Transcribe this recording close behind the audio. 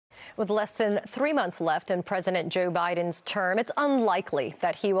With less than 3 months left in President Joe Biden's term, it's unlikely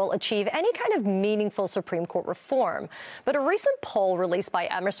that he will achieve any kind of meaningful Supreme Court reform. But a recent poll released by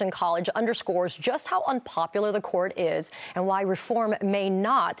Emerson College underscores just how unpopular the court is and why reform may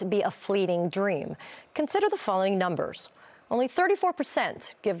not be a fleeting dream. Consider the following numbers. Only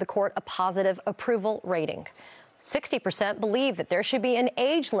 34% give the court a positive approval rating. 60% believe that there should be an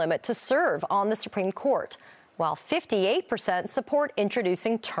age limit to serve on the Supreme Court, while 58% support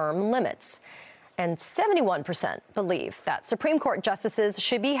introducing term limits. And 71% believe that Supreme Court justices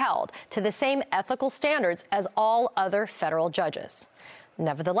should be held to the same ethical standards as all other federal judges.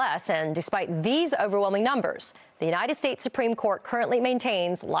 Nevertheless, and despite these overwhelming numbers, the United States Supreme Court currently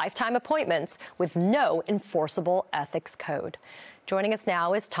maintains lifetime appointments with no enforceable ethics code. Joining us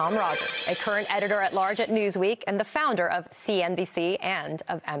now is Tom Rogers, a current editor-at-large at Newsweek and the founder of CNBC and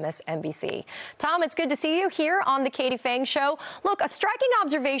of MSNBC. Tom, it's good to see you here on the Katie Phang Show. Look, a striking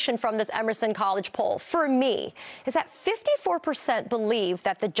observation from this Emerson College poll for me is that 54% believe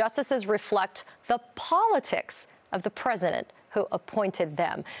that the justices reflect the politics of the president who appointed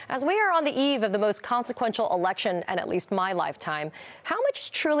them. As we are on the eve of the most consequential election in at least my lifetime, how much is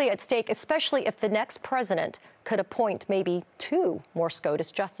truly at stake, especially if the next president could appoint maybe 2 more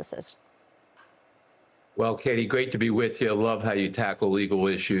SCOTUS justices? Well, Katie, great to be with you. I love how you tackle legal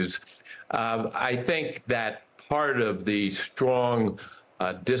issues. I think that part of the strong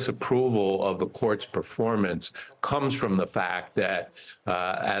disapproval of the court's performance comes from the fact that,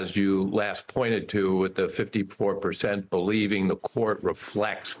 as you last pointed to, with the 54% believing the court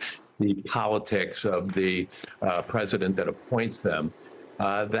reflects the politics of the president that appoints them,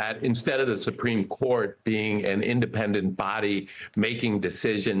 that instead of the Supreme Court being an independent body making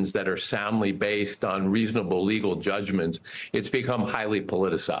decisions that are soundly based on reasonable legal judgments, it's become highly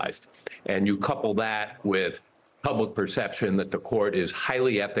politicized. And you couple that with public perception that the court is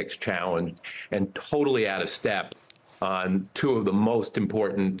highly ethics challenged and totally out of step on 2 of the most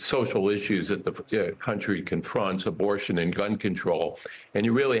important social issues that the country confronts, abortion and gun control. And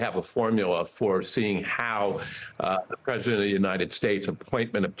you really have a formula for seeing how the President of the United States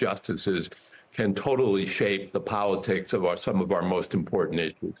appointment of justices can totally shape the politics of some of our most important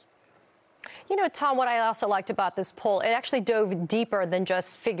issues. You know, Tom, what I also liked about this poll, it actually dove deeper than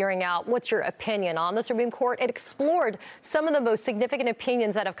just figuring out what's your opinion on the Supreme Court. It explored some of the most significant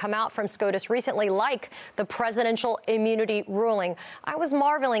opinions that have come out from SCOTUS recently, like the presidential immunity ruling. I was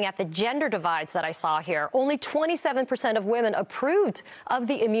marveling at the gender divides that I saw here. Only 27% of women approved of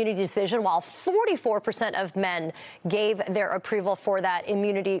the immunity decision, while 44% of men gave their approval for that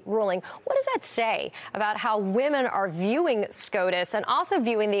immunity ruling. What does that say about how women are viewing SCOTUS and also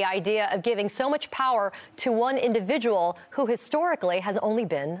viewing the idea of giving so much power to one individual who historically has only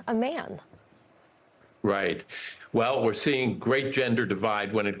been a man? Right. Well, we're seeing great gender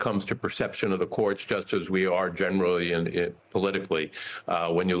divide when it comes to perception of the courts, just as we are generally politically.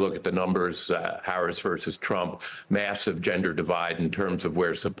 When you look at the numbers, Harris versus Trump, massive gender divide in terms of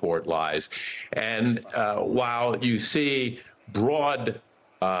where support lies. And while you see broad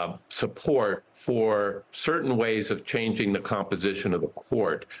support for certain ways of changing the composition of the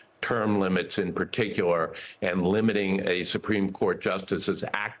court, term limits in particular, and limiting a Supreme Court justice's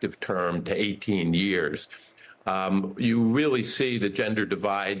active term to 18 years, you really see the gender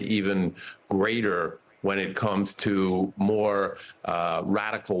divide even greater when it comes to more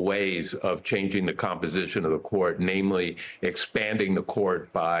radical ways of changing the composition of the court, namely expanding the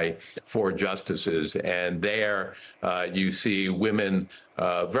court by 4 justices. And there you see women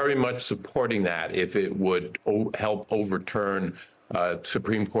very much supporting that if it would help overturn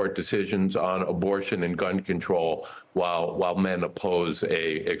Supreme Court decisions on abortion and gun control, while men oppose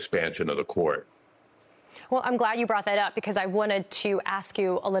a expansion of the court. Well, I'm glad you brought that up because I wanted to ask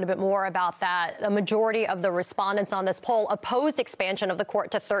you a little bit more about that. The majority of the respondents on this poll opposed expansion of the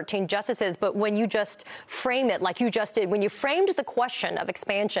court to 13 justices. But when you just frame it like you just did, when you framed the question of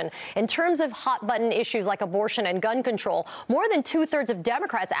expansion in terms of hot button issues like abortion and gun control, more than 2/3 of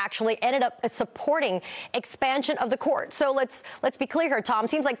Democrats actually ended up supporting expansion of the court. So let's be clear here, Tom.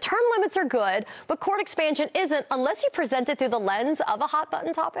 Seems like term limits are good, but court expansion isn't unless you present it through the lens of a hot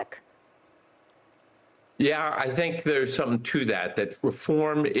button topic. Yeah, I think there's something to that, that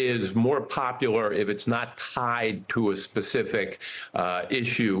reform is more popular if it's not tied to a specific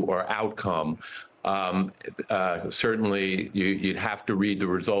issue or outcome. Certainly, you'd have to read the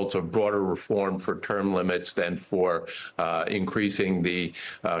results of broader reform for term limits than for increasing the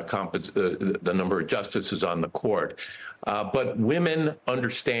number of justices on the court. But women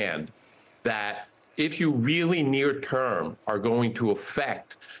understand that if you really near term are going to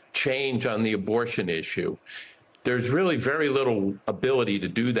affect change on the abortion issue, there's really very little ability to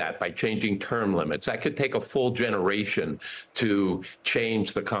do that by changing term limits. That could take a full generation to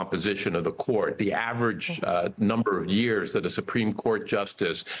change the composition of the court. The average number of years that a Supreme Court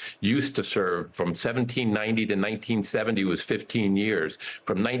justice used to serve from 1790 to 1970 was 15 years.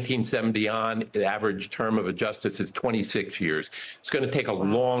 From 1970 on, the average term of a justice is 26 years. It's going to take a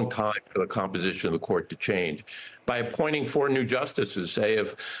long time for the composition of the court to change. By appointing 4 new justices, say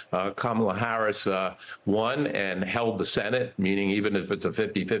if Kamala Harris won and held the Senate, meaning even if it's a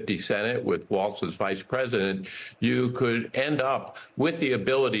 50-50 Senate with Walz as vice president, you could end up with the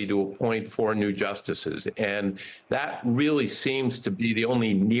ability to appoint 4 new justices. And that really seems to be the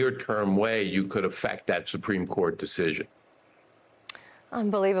only near-term way you could affect that Supreme Court decision.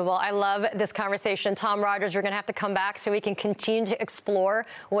 Unbelievable. I love this conversation. Tom Rogers, you're going to have to come back so we can continue to explore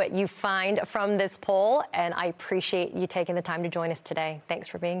what you find from this poll. And I appreciate you taking the time to join us today. Thanks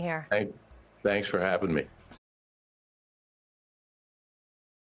for being here. Thanks for having me.